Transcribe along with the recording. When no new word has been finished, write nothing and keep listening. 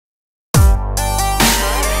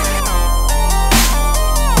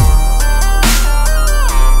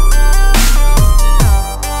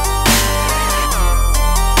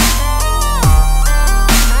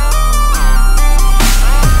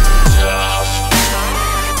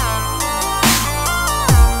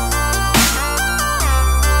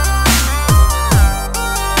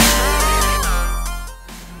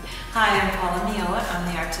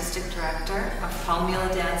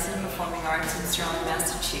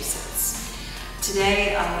Massachusetts.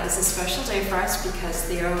 Today is a special day for us because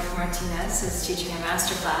Theo Martinez is teaching a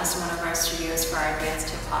master class in one of our studios for our advanced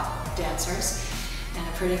hip-hop dancers, and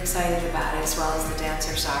I'm pretty excited about it, as well as the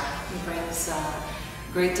dancers are. He brings a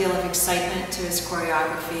great deal of excitement to his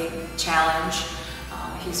choreography challenge.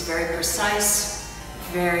 He's very precise,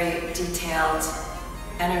 very detailed,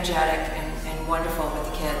 energetic, and wonderful with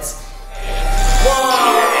the kids.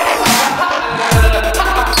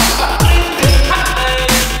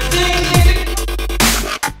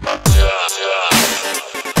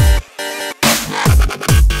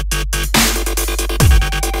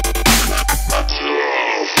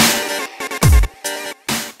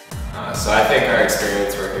 So I think our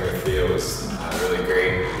experience working with Theo was really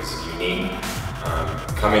great. It was unique.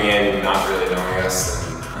 Coming in, not really knowing us,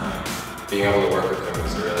 and being able to work with him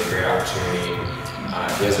was a really great opportunity.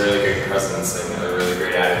 He has a really great presence and a really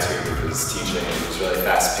great attitude with his teaching. It was really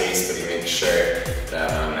fast-paced, but he makes sure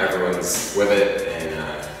that everyone's with it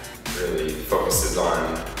and really focuses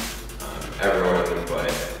on everyone.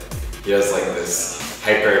 But he has like this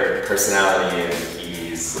hyper personality, and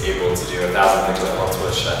he's able to do 1,000 things at once,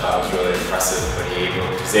 which I thought was really impressive. But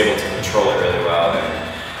he's able to control it really well and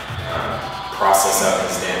process out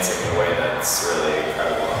his dancing in a way that's really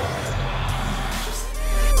incredible.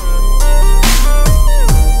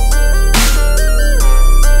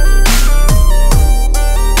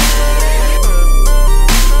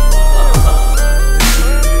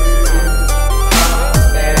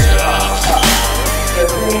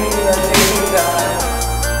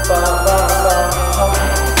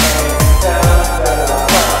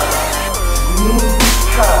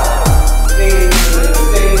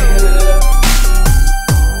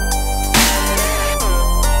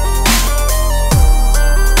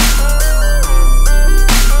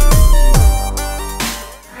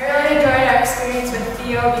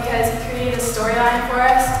 Because he created a storyline for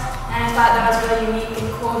us, and I thought that was really unique and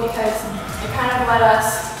cool because it kind of let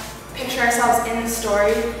us picture ourselves in the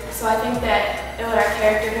story. So I think that it let our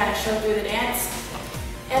character kind of show through the dance.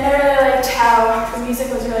 And I really liked how the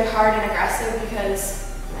music was really hard and aggressive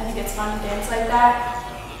because I think it's fun to dance like that.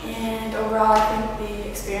 And overall, I think the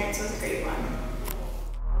experience was a great one.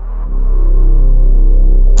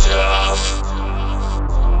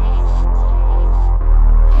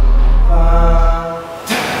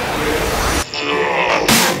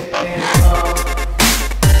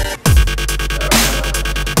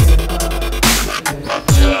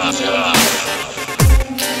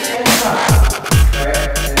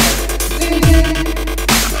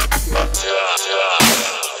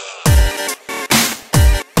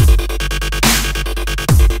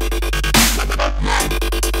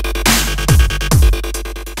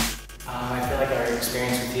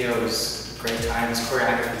 Theo was a great time. His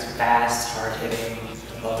choreography is fast, hard-hitting.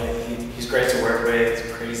 I love it. He's great to work with. It's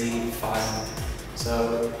crazy, fun.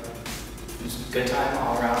 So it was a good time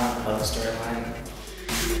all around. I love the storyline.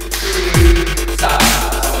 Stop.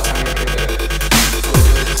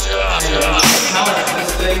 How like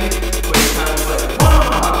this thing where you kind of like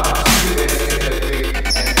 1, 2, and 3, and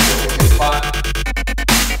go to the spot.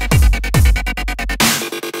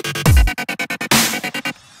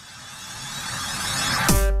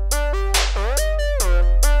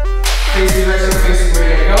 Crazy direction facing where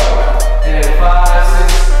you go. And 5,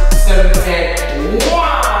 6, 7, 8.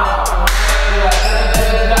 Wow!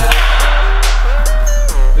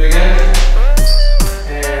 Do it again.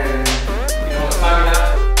 And you know what time we have.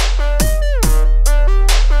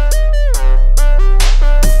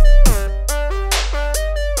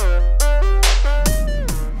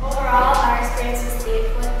 Overall, our experience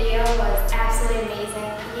with Theo was absolutely amazing.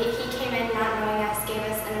 He came in not knowing us, gave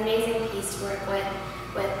us an amazing piece to work with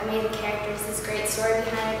amazing characters, this great story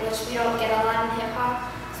behind it, which we don't get a lot in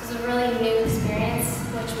hip-hop. So it was a really new experience,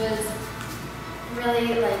 which was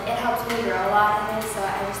really, it helped me grow a lot in it, so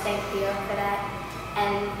I just thank Theo for that,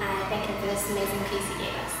 and I thank him for this amazing piece he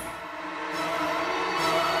gave us.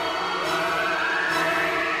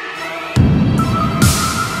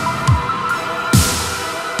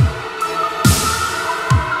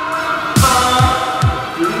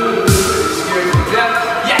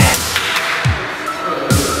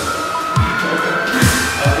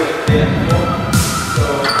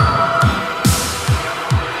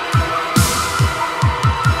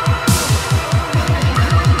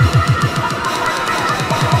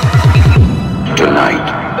 Tonight,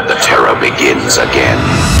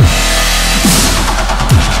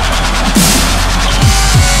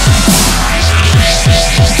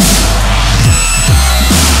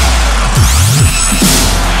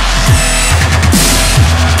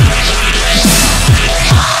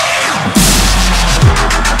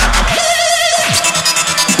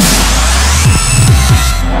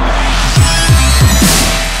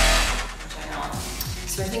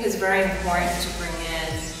 important to bring in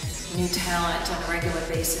new talent on a regular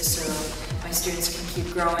basis so my students can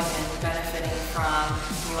keep growing and benefiting from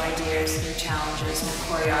new ideas, new challenges, new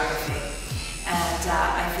choreography. And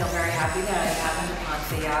I feel very happy that I happened upon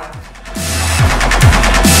Theo.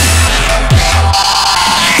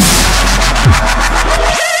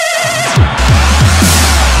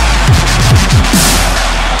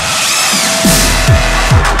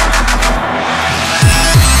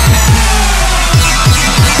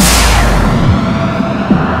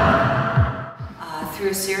 Through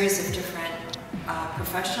a series of different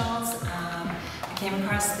professionals, I came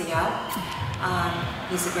across Theo.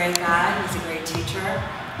 He's a great guy, he's a great teacher,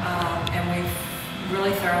 and we've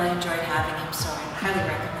really thoroughly enjoyed having him, so I highly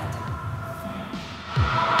recommend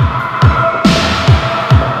him.